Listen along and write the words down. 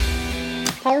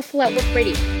Powerful at Work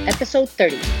Radio, episode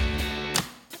 30.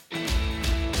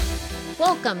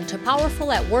 Welcome to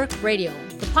Powerful at Work Radio,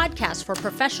 the podcast for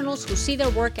professionals who see their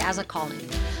work as a calling.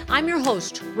 I'm your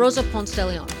host, Rosa Ponce de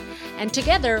Leon, and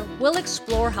together we'll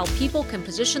explore how people can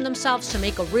position themselves to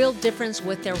make a real difference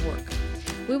with their work.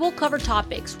 We will cover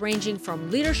topics ranging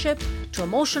from leadership to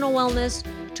emotional wellness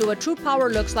to what true power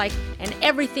looks like and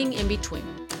everything in between.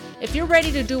 If you're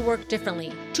ready to do work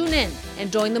differently, tune in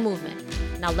and join the movement.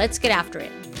 Now let's get after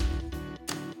it.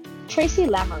 Tracy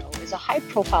Lamoureux is a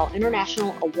high-profile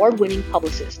international award-winning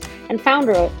publicist and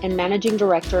founder and managing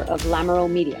director of Lamoureux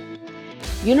Media.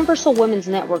 Universal Women's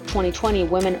Network 2020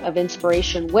 Women of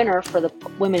Inspiration winner for the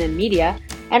Women in Media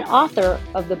and author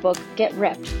of the book Get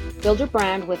Repped, Build Your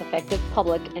Brand with Effective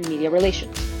Public and Media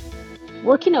Relations.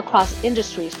 Working across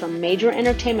industries from major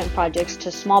entertainment projects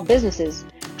to small businesses,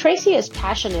 Tracy is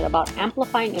passionate about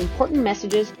amplifying important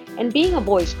messages and being a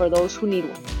voice for those who need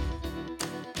one.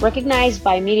 Recognized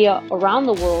by media around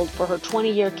the world for her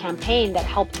 20-year campaign that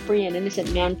helped free an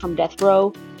innocent man from death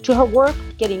row, to her work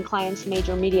getting clients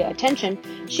major media attention,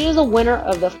 she is a winner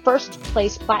of the first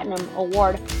place Platinum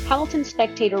Award Hamilton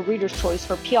Spectator Reader's Choice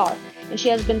for PR, and she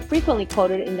has been frequently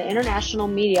quoted in the international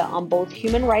media on both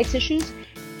human rights issues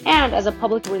and as a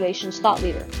public relations thought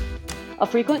leader. A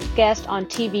frequent guest on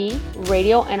TV,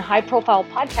 radio, and high-profile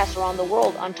podcasts around the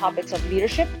world on topics of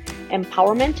leadership,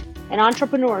 empowerment, and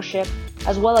entrepreneurship,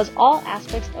 as well as all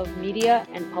aspects of media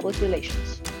and public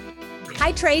relations.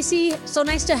 Hi, Tracy. So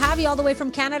nice to have you all the way from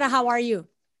Canada. How are you?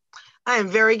 I am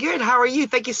very good. How are you?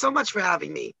 Thank you so much for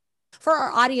having me. For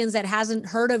our audience that hasn't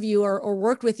heard of you or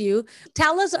worked with you,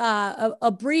 tell us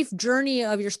a brief journey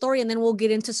of your story, and then we'll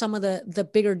get into some of the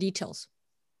bigger details.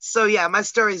 So yeah, my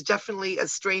story is definitely a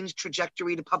strange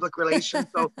trajectory to public relations.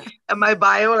 So in my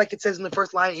bio, like it says in the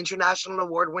first line, international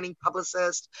award-winning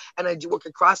publicist, and I do work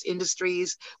across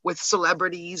industries with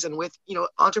celebrities and with,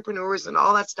 entrepreneurs and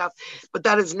all that stuff. But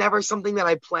that is never something that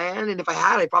I planned. And if I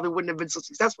had, I probably wouldn't have been so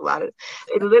successful at it.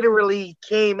 It literally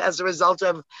came as a result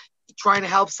of trying to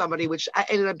help somebody, which I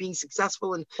ended up being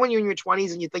successful. And when you're in your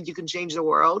 20s and you think you can change the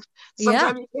world,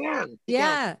 sometimes you can.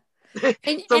 Yeah.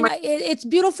 And it's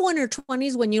beautiful in your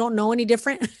 20s when you don't know any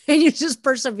different and you just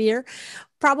persevere.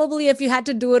 Probably if you had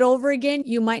to do it over again,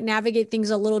 you might navigate things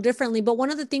a little differently. But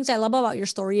one of the things I love about your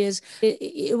story is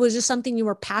it was just something you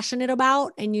were passionate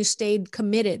about and you stayed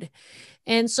committed.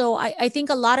 And so I think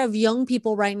a lot of young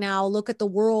people right now look at the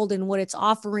world and what it's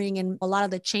offering and a lot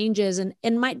of the changes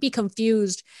and might be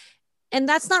confused. And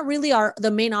that's not really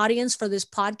the main audience for this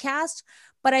podcast.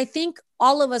 But I think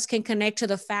all of us can connect to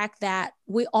the fact that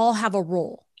we all have a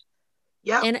role.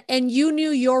 Yeah. And you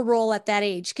knew your role at that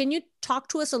age. Can you talk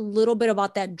to us a little bit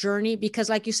about that journey? Because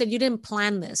like you said, you didn't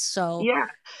plan this. So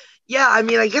Yeah. I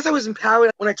mean, I guess I was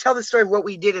empowered. When I tell the story of what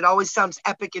we did, it always sounds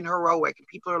epic and heroic. And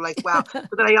people are like, wow. But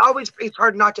then it's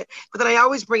hard not to, but then I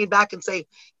always bring it back and say,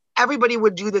 everybody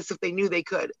would do this if they knew they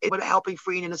could. It would help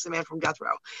free an innocent man from death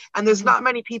row. And there's not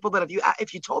many people that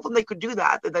if you told them they could do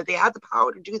that they had the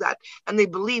power to do that, and they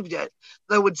believed it,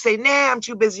 they would say, nah, I'm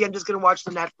too busy. I'm just going to watch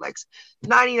the Netflix.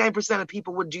 99% of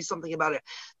people would do something about it.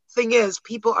 Thing is,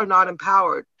 people are not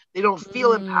empowered. They don't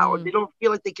feel empowered. They don't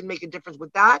feel like they can make a difference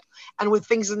with that and with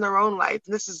things in their own life.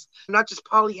 And this is not just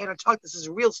Pollyanna talk. This is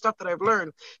real stuff that I've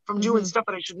learned from doing stuff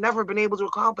that I should never have been able to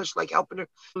accomplish, like helping to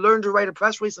learn to write a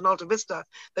press release in Alta Vista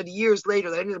that years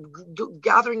later, that ended up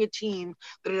gathering a team,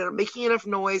 that ended up making enough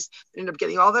noise, that ended up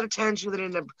getting all that attention, that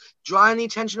ended up drawing the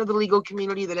attention of the legal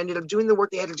community, that ended up doing the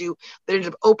work they had to do, that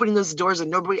ended up opening those doors that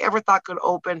nobody ever thought could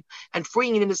open, and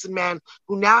freeing an innocent man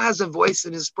who now has a voice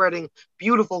and is spreading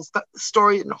beautiful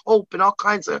stories and hope and all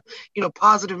kinds of,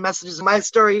 positive messages. My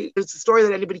story is a story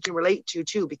that anybody can relate to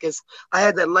too, because I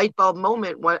had that light bulb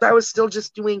moment when I was still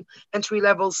just doing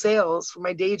entry-level sales for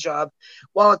my day job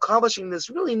while accomplishing this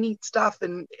really neat stuff.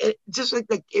 And it just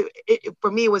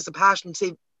for me, it was the passion to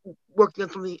say, working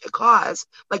on a cause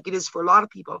like it is for a lot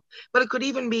of people, but it could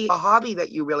even be a hobby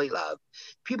that you really love.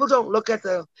 People don't look at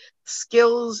the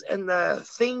skills and the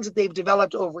things that they've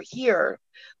developed over here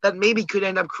that maybe could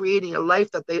end up creating a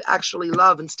life that they actually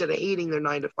love instead of hating their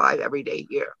 9-to-5 every day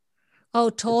here. Oh,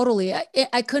 totally.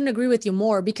 I couldn't agree with you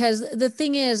more, because the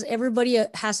thing is, everybody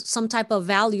has some type of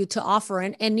value to offer.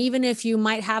 And even if you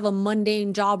might have a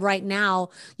mundane job right now,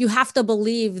 you have to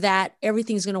believe that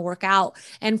everything's going to work out.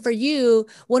 And for you,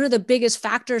 one of the biggest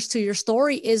factors to your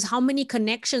story is how many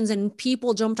connections and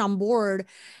people jumped on board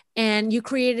and you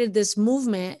created this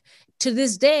movement. To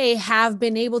this day, have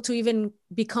been able to even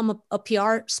become a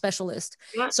PR specialist.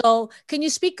 Yeah. So can you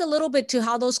speak a little bit to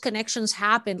how those connections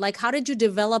happened? Like, how did you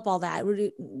develop all that?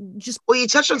 Well, you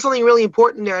touched on something really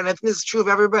important there, and I think this is true of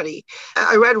everybody.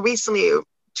 I read recently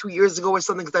 2 years ago or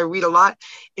something, because I read a lot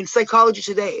in Psychology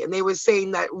Today, and they were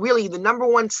saying that really the number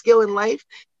one skill in life,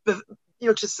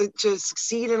 to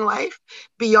succeed in life,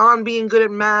 beyond being good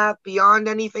at math, beyond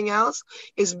anything else,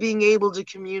 is being able to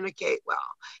communicate well.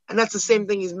 And that's the same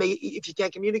thing as if you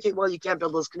can't communicate well, you can't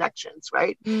build those connections,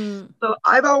 right? So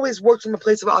I've always worked from a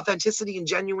place of authenticity and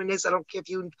genuineness. I don't care if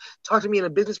you talk to me in a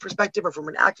business perspective or from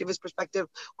an activist perspective,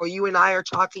 or you and I are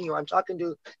talking, or I'm talking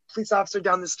to a police officer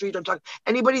down the street,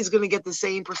 anybody's going to get the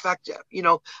same perspective.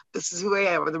 This is who I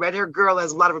am. The red-haired girl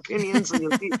has a lot of opinions, and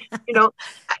you'll see, you know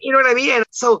what I mean? And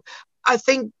so I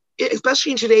think,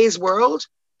 especially in today's world,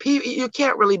 you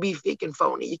can't really be fake and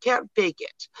phony. You can't fake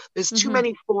it. There's too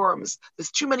many forums. There's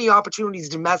too many opportunities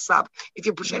to mess up. If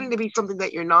you're pretending to be something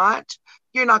that you're not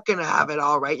going to have it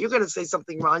all right. You're going to say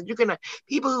something wrong.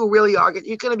 People who really are,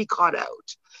 you're going to be caught out.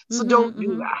 So don't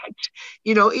do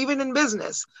that. Even in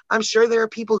business, I'm sure there are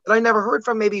people that I never heard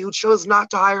from maybe who chose not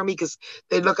to hire me because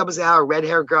they look up and say, oh, red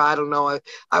hair girl, I don't know.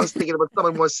 I was thinking about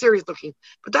someone more serious looking,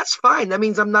 but that's fine. That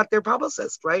means I'm not their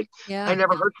publicist, right? Yeah. I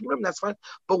never heard from them. That's fine.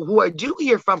 But who I do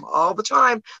hear from all the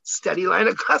time, steady line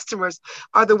of customers,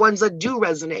 are the ones that do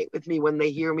resonate with me when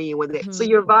they hear me. So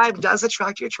your vibe does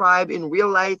attract your tribe in real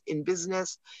life, in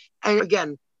business. And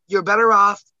again, you're better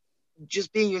off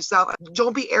just being yourself.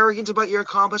 Don't be arrogant about your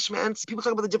accomplishments. People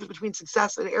talk about the difference between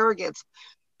success and arrogance.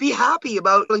 Be happy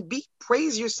about,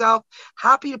 praise yourself,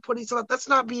 happy to put yourself up. That's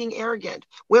not being arrogant.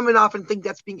 Women often think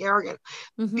that's being arrogant.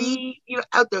 Be,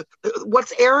 out there.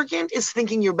 What's arrogant is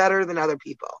thinking you're better than other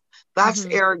people. That's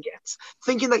arrogance.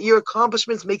 Thinking that your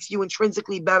accomplishments makes you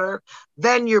intrinsically better,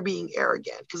 then you're being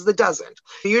arrogant, because it doesn't.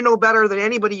 You're no better than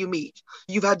anybody you meet.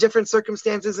 You've had different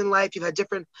circumstances in life.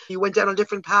 You went down a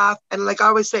different path. And like I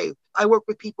always say, I work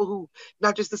with people who,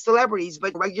 not just the celebrities,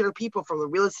 but regular people, from the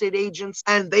real estate agents,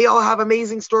 and they all have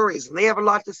amazing stories and they have a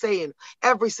lot to say. And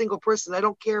every single person, I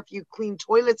don't care if you clean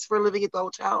toilets for a living at the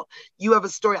hotel, you have a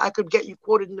story. I could get you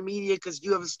quoted in the media because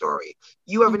you have a story.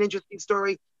 You have an interesting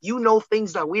story. You know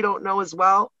things that we don't know as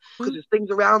well, because there's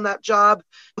things around that job.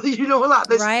 You know a lot.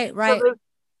 Right. So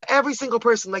every single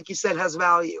person, like you said, has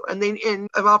value. And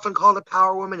I'm often called a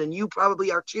power woman, and you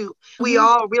probably are too. We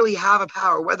all really have a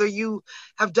power, whether you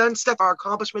have done stuff or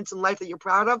accomplishments in life that you're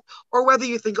proud of, or whether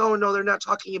you think, oh no, they're not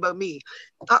talking about me.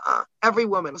 Every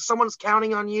woman, if someone's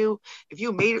counting on you, if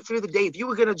you made it through the day, if you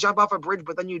were going to jump off a bridge,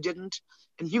 but then you didn't,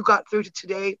 and you got through to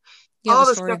today, all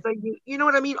the stuff that you know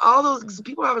what I mean? All those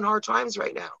people are having hard times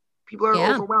right now. People are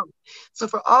overwhelmed. So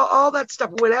for all that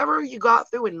stuff, whatever you got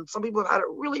through, and some people have had it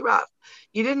really rough,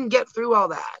 you didn't get through all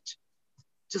that.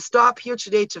 To stop here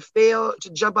today, to fail, to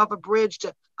jump off a bridge,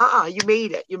 you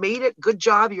made it. You made it. Good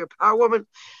job. You're a power woman.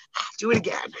 Do it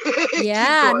again.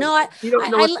 Yeah. No, you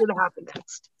don't know what's going to happen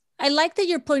next. I like that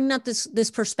you're putting up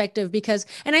this perspective,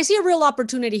 and I see a real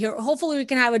opportunity here. Hopefully we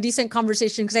can have a decent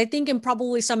conversation, because I think in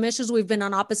probably some issues we've been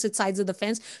on opposite sides of the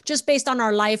fence just based on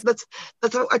our life. That's I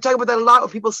talk about that a lot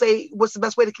when people say, what's the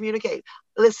best way to communicate?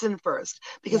 Listen first,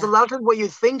 because a lot of times what you're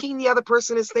thinking the other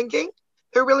person is thinking,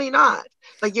 they're really not.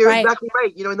 Like, you're exactly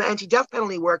right. In the anti-death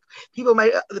penalty work,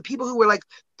 the people who were like,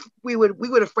 we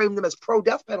would have framed them as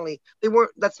pro-death penalty. They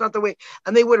weren't. That's not the way.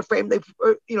 And they would have framed, they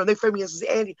framed us as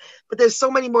anti. But there's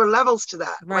so many more levels to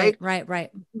that. Right.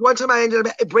 One time I ended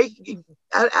up at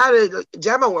a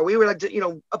demo where we were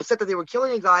upset that they were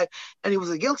killing a guy, and he was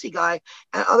a guilty guy,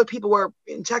 and other people were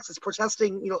in Texas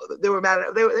protesting. They were mad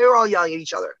at. They were all yelling at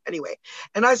each other anyway.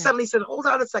 And I suddenly said, "Hold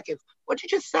on a second. What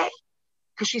did you just say?"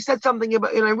 Because she said something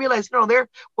about, and I realized, no,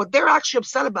 what they're actually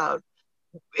upset about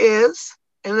is,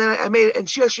 and then I made it, and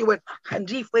she actually went and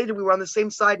deflated. We were on the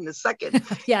same side in a second.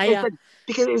 Yeah. Said,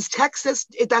 because it was Texas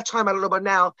at that time, I don't know about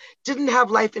now, didn't have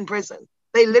life in prison.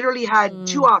 They literally had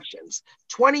two options: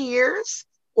 20 years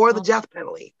or the death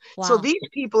penalty. Wow. So these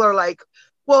people are like,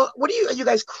 well, are you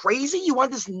guys crazy? You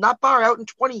want this nut bar out in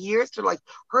 20 years to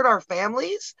hurt our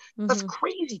families? That's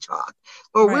crazy talk.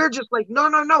 But we're just like,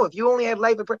 no. If you only had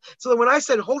life in prison. So then when I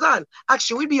said, hold on,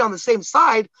 actually, we'd be on the same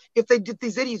side if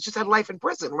these idiots just had life in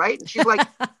prison, right? And she's like,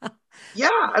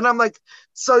 yeah. And I'm like,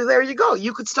 so there you go.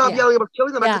 You could stop yelling about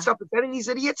killing them. I could stop defending these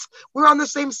idiots. We're on the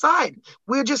same side.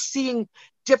 We're just seeing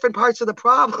different parts of the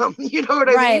problem. You know what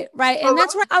I mean? Right. And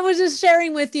that's where I was just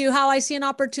sharing with you how I see an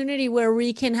opportunity where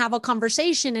we can have a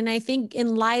conversation. And I think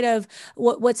in light of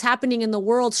what's happening in the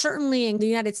world, certainly in the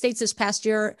United States this past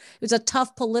year, it was a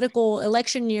tough political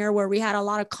election year where we had a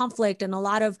lot of conflict and a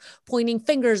lot of pointing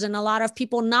fingers and a lot of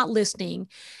people not listening.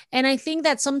 And I think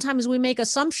that sometimes we make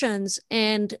assumptions,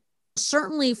 and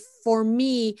Certainly for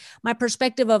me, my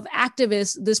perspective of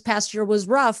activists this past year was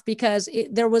rough because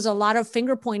there was a lot of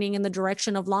finger pointing in the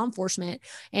direction of law enforcement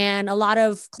and a lot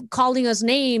of calling us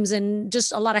names and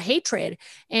just a lot of hatred.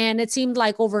 And it seemed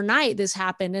like overnight this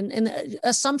happened, and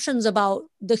assumptions about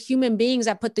the human beings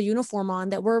that put the uniform on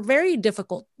that were very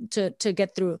difficult to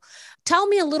get through. Tell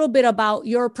me a little bit about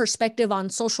your perspective on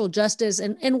social justice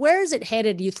and where is it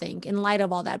headed, you think, in light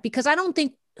of all that? Because I don't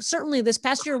think, certainly this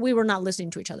past year, we were not listening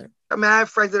to each other. I mean, I have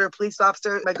friends that are police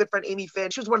officers. My good friend Amy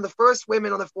Finn, she was one of the first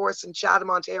women on the force in Chatham,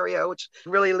 Ontario, which is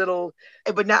really little.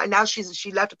 But now she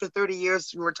left after 30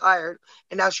 years and retired,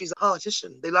 and now she's a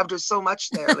politician. They loved her so much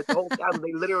there. Like the whole town,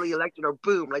 they literally elected her,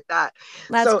 boom, like that.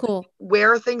 That's cool.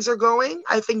 Where things are going,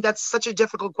 I think that's such a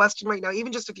difficult question right now.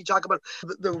 Even just if you talk about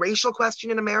the racial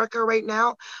question in America right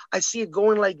now, I see it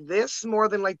going like this more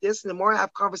than like this. And the more I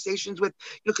have conversations with,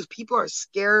 because people are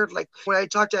scared. Like when I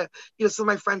talk to, some of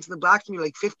my friends in the Black community,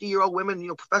 like 50-year-old women,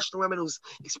 professional women who's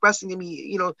expressing to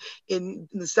me, in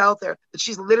the South there, that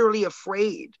she's literally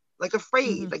afraid.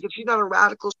 Mm-hmm. Like if she's not a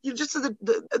radical, just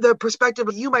the perspective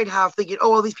you might have thinking, oh,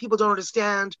 well, these people don't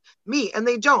understand me. And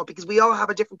they don't, because we all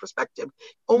have a different perspective,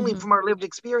 only from our lived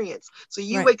experience. So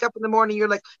you wake up in the morning, you're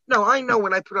like, no, I know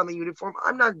when I put on the uniform,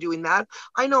 I'm not doing that.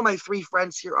 I know my 3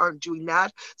 friends here aren't doing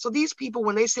that. So these people,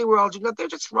 when they say we're all doing that, they're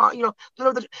just wrong. You know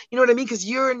what I mean? Because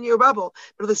you're in your bubble,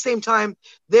 but at the same time,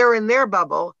 they're in their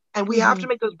bubble. And we have to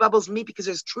make those bubbles meet, because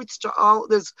there's truths to all.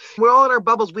 We're all in our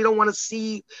bubbles. We don't want to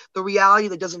see the reality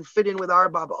that doesn't fit in with our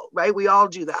bubble, right? We all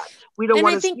do that. We don't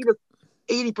want to see the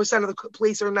 80% of the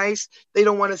police are nice. They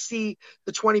don't want to see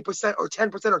the 20% or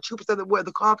 10% or 2% that we're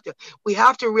the competent. We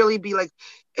have to really be like,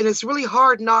 and it's really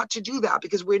hard not to do that,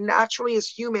 because we're naturally, as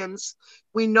humans,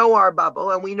 we know our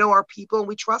bubble and we know our people and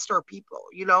we trust our people,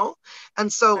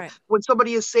 And so when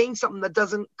somebody is saying something that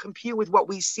doesn't compute with what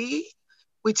we see,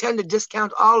 we tend to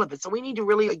discount all of it. So we need to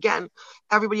really, again,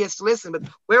 everybody has to listen. But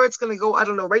where it's going to go, I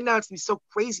don't know. Right now, it's going to be so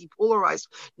crazy polarized.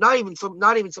 Not even so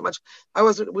much. I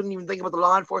wouldn't even think about the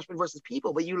law enforcement versus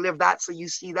people, but you live that, so you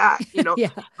see that, Yeah.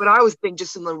 But I always think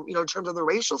just in the, in terms of the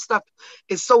racial stuff,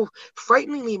 is so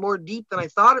frighteningly more deep than I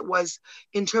thought it was,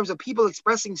 in terms of people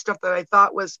expressing stuff that I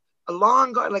thought was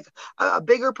long gone, like a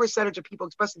bigger percentage of people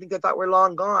expressing things they thought were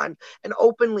long gone and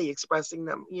openly expressing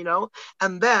them,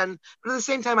 and then, but at the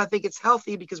same time, I think it's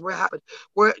healthy, because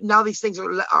we're now these things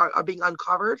are being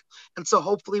uncovered. And so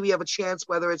hopefully we have a chance,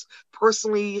 whether it's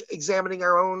personally examining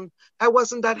our own, I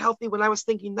wasn't that healthy when I was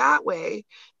thinking that way.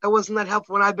 I wasn't that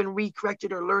helpful when I've been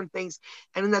re-corrected or learned things.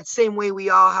 And in that same way, we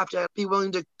all have to be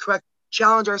willing to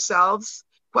challenge ourselves,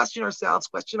 question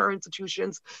our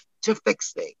institutions to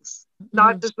fix things.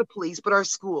 Not just the police, but our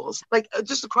schools, like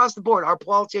just across the board, our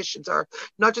politicians are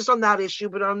not just on that issue,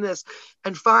 but on this,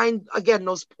 and find, again,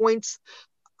 those points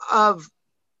of,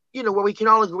 where we can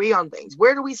all agree on things.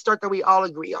 Where do we start that we all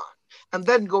agree on? And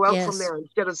then go out from there,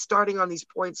 instead of starting on these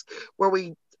points where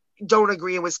we don't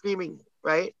agree and we're screaming,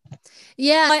 right?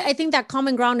 Yeah, I think that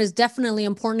common ground is definitely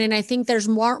important. And I think there's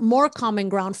more common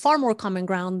ground, far more common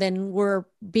ground than we're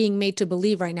being made to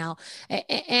believe right now.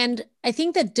 And I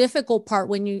think the difficult part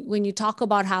when you talk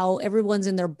about how everyone's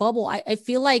in their bubble, I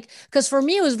feel like, because for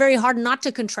me, it was very hard not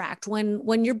to contract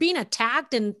when you're being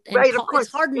attacked and right, of course.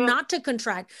 It's hard not to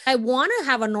contract. I want to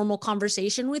have a normal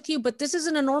conversation with you, but this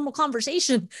isn't a normal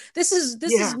conversation. This is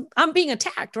I'm being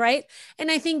attacked, right? And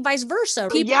I think vice versa.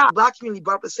 Black community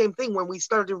brought up the same thing when we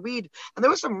started to read, and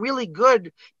there were some really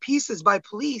good pieces by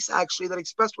police actually that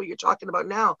expressed what you're talking about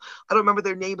now. I don't remember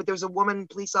their name, but there was a woman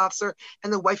police officer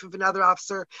and the wife of another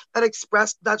officer that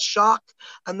expressed that shock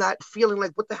and that feeling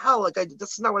like, what the hell? Like,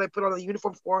 this is not what I put on the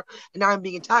uniform for, and now I'm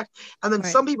being attacked. And then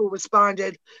some people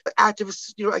responded,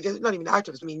 activists, I guess not even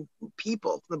activists, I mean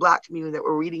people from the Black community that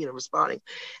were reading it and responding.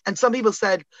 And some people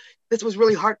said, this was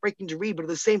really heartbreaking to read, but at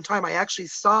the same time, I actually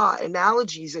saw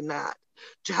analogies in that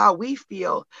to how we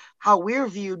feel, how we're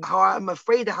viewed, how I'm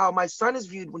afraid of how my son is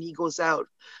viewed when he goes out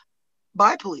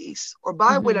by police or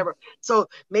by whatever. So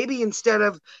maybe instead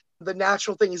of the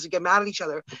natural thing is to get mad at each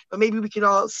other, but maybe we can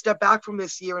all step back from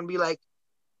this year and be like,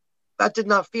 that did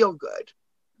not feel good.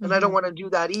 And I don't want to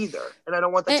do that either. And I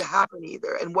don't want that to happen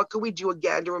either. And what can we do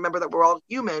again to remember that we're all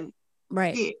human?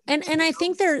 Right. Beings, and I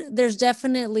think there's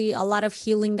definitely a lot of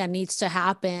healing that needs to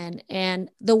happen.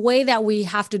 And the way that we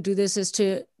have to do this is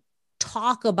to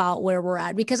talk about where we're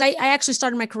at, because I actually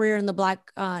started my career in the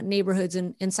Black neighborhoods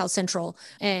in South Central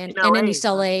and in East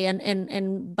LA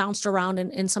and bounced around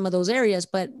in some of those areas.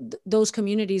 But those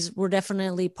communities were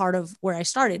definitely part of where I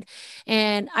started.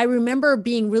 And I remember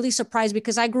being really surprised,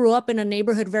 because I grew up in a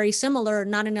neighborhood very similar,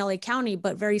 not in LA County,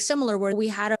 but very similar, where we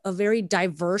had a very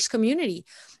diverse community.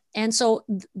 And so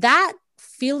that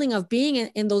feeling of being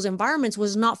in those environments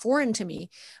was not foreign to me,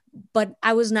 but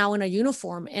I was now in a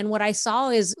uniform. And what I saw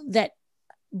is that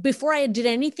before I did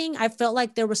anything, I felt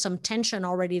like there was some tension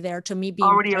already there to me being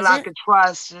already present. A lack of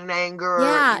trust and anger.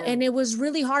 Yeah. And it was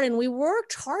really hard. And we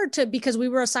worked hard because we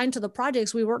were assigned to the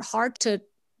projects, we worked hard to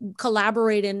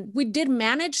collaborate, and we did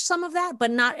manage some of that,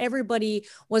 but not everybody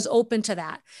was open to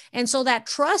that. And so that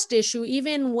trust issue,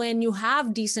 even when you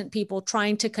have decent people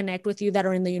trying to connect with you that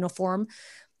are in the uniform,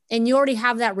 and you already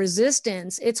have that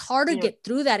resistance, it's hard to get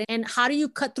through that. And how do you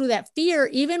cut through that fear,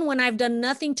 even when I've done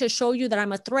nothing to show you that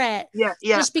I'm a threat?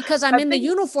 Just because I'm in the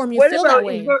uniform, you feel that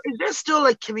way. Is there still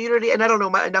a community? And I don't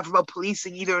know enough about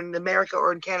policing either in America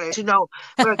or in Canada to know,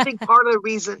 but I think part of the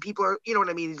reason people are, you know what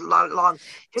I mean, long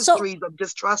histories of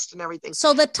distrust and everything.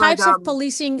 So the types of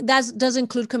policing does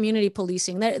include community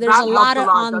policing. There's a lot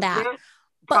on that.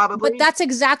 But that's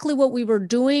exactly what we were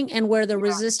doing, and where the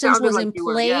resistance was in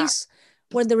place.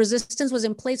 Where the resistance was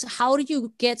in place, how do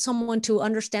you get someone to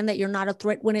understand that you're not a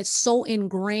threat when it's so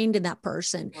ingrained in that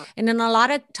person? And in a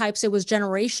lot of types, it was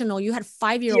generational. You had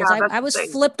 5-year-olds. I was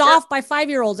flipped off by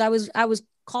 5-year-olds. I was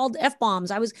called F-bombs.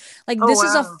 I was like, this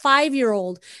is a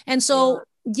 5-year-old. And so,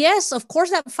 yes, of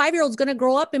course, that 5-year-old's going to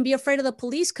grow up and be afraid of the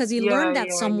police because he learned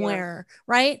that somewhere,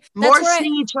 right? More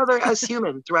seeing each other as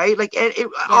humans, right? Like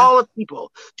all of people,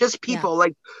 just people,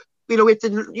 like, you know, we have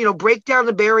to, you know, break down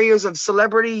the barriers of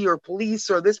celebrity or police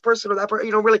or this person or that person,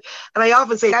 you know, really. And I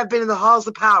often say, I've been in the halls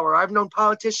of power. I've known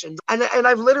politicians, and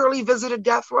I've literally visited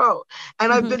death row,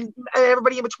 and I've been, and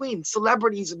everybody in between,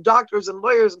 celebrities and doctors and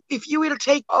lawyers. If you were to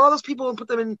take all those people and put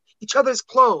them in each other's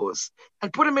clothes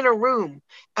and put them in a room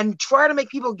and try to make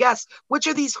people guess which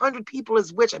of these 100 people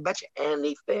is which, I bet you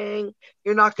anything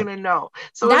you're not going to know.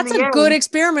 So that's a good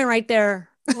experiment right there.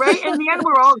 Right. In the end,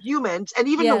 we're all humans. And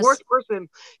even the worst person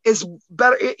is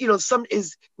better. You know,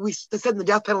 we said in the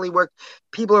death penalty work,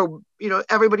 people are, you know,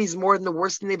 everybody's more than the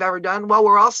worst thing they've ever done. Well,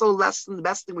 we're also less than the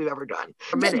best thing we've ever done.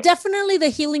 Definitely the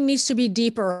healing needs to be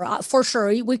deeper, for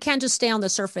sure. We can't just stay on the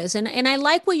surface. And I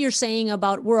like what you're saying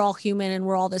about we're all human and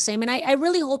we're all the same. And I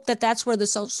really hope that that's where the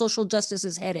social justice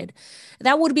is headed.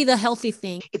 That would be the healthy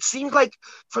thing. It seems like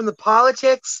from the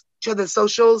politics to the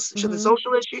socials, to the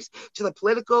social issues, to the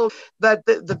political, that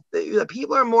the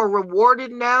people are more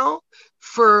rewarded now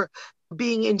for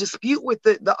being in dispute with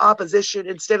the opposition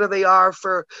instead of they are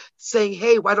for saying,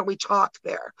 hey, why don't we talk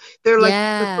there? They're like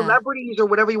the celebrities or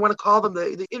whatever you want to call them,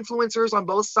 the influencers on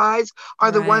both sides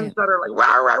are the ones that are like,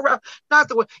 rah, rah, rah. Not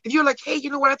the one. If you're like, hey, you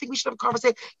know what, I think we should have a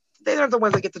conversation. They're the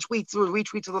ones that get the tweets or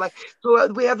retweets or the like.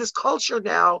 So we have this culture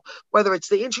now, whether it's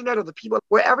the internet or the people,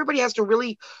 where everybody has to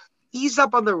really ease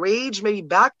up on the rage, maybe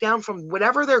back down from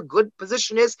whatever their good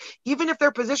position is, even if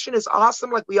their position is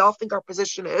awesome, like we all think our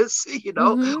position is, you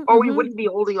know, or we wouldn't be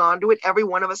holding on to it. Every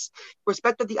one of us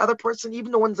respected the other person,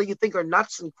 even the ones that you think are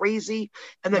nuts and crazy.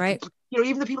 And that, you know,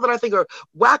 even the people that I think are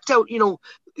whacked out, you know,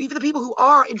 even the people who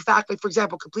are, in fact, like, for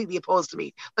example, completely opposed to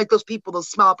me, like those people, those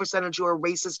small percentage who are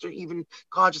racist or even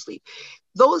consciously,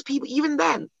 those people, even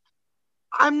then,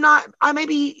 I may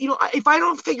be, you know, if I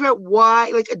don't figure out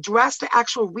why, like address the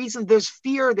actual reason, there's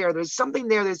fear there, there's something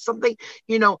there, there's something,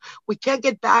 you know, we can't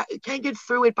get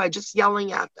through it by just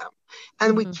yelling at them.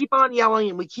 And we keep on yelling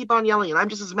and we keep on yelling, and I'm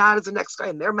just as mad as the next guy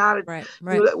and they're mad at,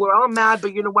 you know, we're all mad,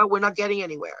 but you know what, we're not getting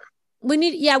anywhere. We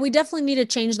definitely need to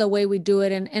change the way we do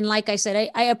it. And like I said,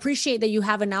 I appreciate that you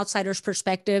have an outsider's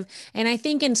perspective. And I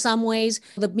think in some ways,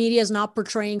 the media is not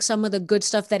portraying some of the good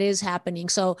stuff that is happening.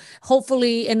 So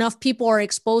hopefully enough people are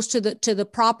exposed to the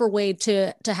proper way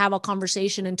to have a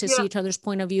conversation and to see each other's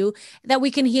point of view, that we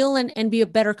can heal and be a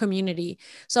better community.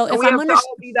 So if we have to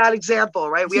all be that example,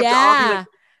 right? We have to all be like,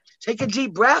 take a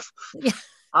deep breath. Yeah.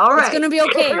 All right. It's going to be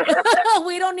okay.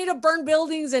 We don't need to burn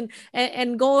buildings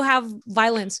and go have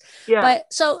violence. Yeah.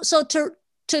 But so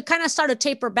to kind of start to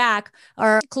taper back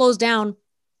or close down,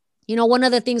 you know, one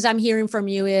of the things I'm hearing from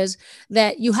you is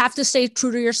that you have to stay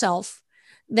true to yourself,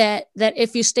 that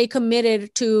if you stay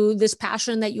committed to this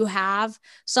passion that you have,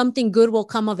 something good will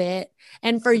come of it.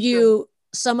 And for you,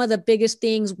 some of the biggest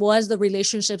things was the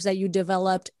relationships that you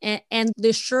developed and the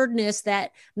assuredness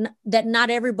that not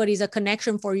everybody's a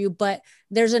connection for you, but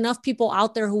there's enough people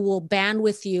out there who will band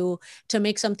with you to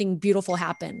make something beautiful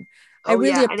happen. I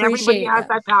really appreciate and everybody has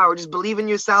that power. Just believe in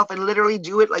yourself and literally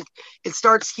do it. Like, it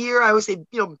starts here. I always say,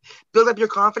 you know, build up your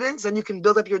confidence, and you can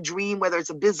build up your dream, whether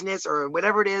it's a business or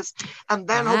whatever it is. And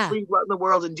then hopefully go out in the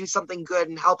world and do something good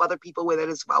and help other people with it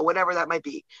as well, whatever that might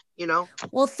be, you know?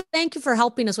 Well, thank you for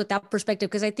helping us with that perspective,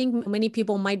 because I think many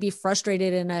people might be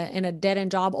frustrated in a dead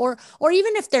end job, or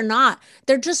even if they're not,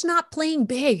 they're just not playing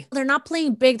big. They're not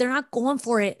playing big. They're not going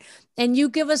for it. And you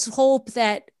give us hope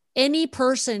that any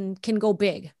person can go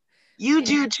big. You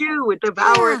do too with the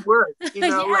power at work. You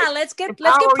know, yeah, like, let's get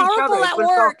empower each powerful other. at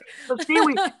work. So see,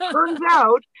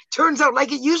 turns out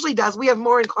like it usually does, we have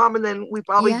more in common than we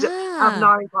probably have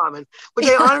not in common, which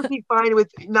I honestly find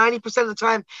with 90% of the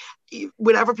time,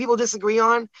 whatever people disagree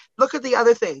on, look at the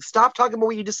other things. Stop talking about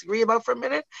what you disagree about for a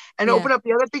minute and open up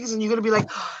the other things, and you're going to be like,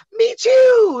 oh, me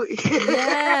too.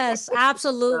 Yes,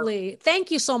 absolutely.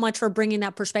 Thank you so much for bringing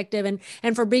that perspective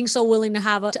and for being so willing to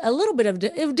have a little bit of,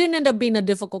 it didn't end up being a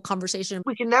difficult conversation.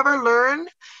 We can never learn.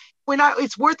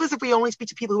 It's worthless if we only speak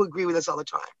to people who agree with us all the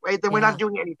time, right? Then we're not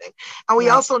doing anything. And we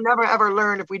also never ever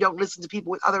learn if we don't listen to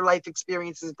people with other life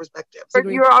experiences and perspectives.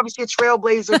 You're obviously a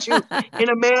trailblazer too. In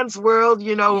a man's world,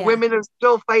 you know, women are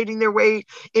still fighting their way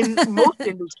in most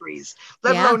industries,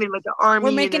 let alone in like the army.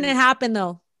 We're making it happen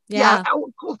though. Yeah,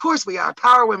 of course we are.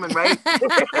 Power women, right?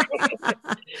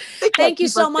 Thank you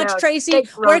so much, Tracy.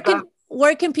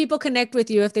 Where can people connect with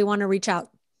you if they want to reach out?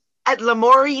 At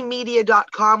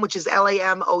lamourie.media.com, which is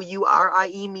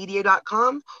LAMOURIE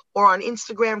media.com, or on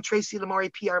Instagram, Tracy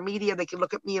Lamourie PR Media. They can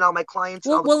look at me and all my clients.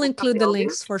 We'll include the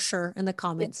links for sure in the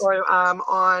comments. Or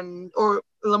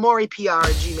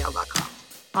LamouriePR@gmail.com.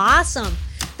 Awesome.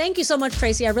 Thank you so much,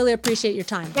 Tracy. I really appreciate your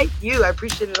time. Thank you. I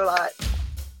appreciate it a lot.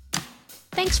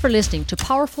 Thanks for listening to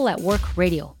Powerful at Work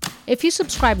Radio. If you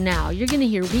subscribe now, you're going to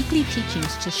hear weekly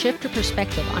teachings to shift your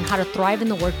perspective on how to thrive in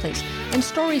the workplace and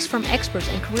stories from experts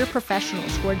and career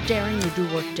professionals who are daring to do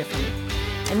work differently.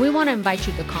 And we want to invite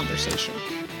you to the conversation.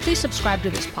 Please subscribe to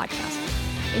this podcast.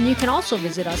 And you can also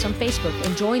visit us on Facebook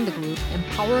and join the group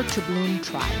Empower to Bloom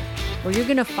Tribe, where you're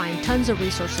going to find tons of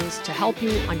resources to help you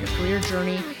on your career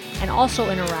journey and also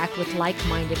interact with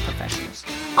like-minded professionals.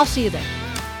 I'll see you there.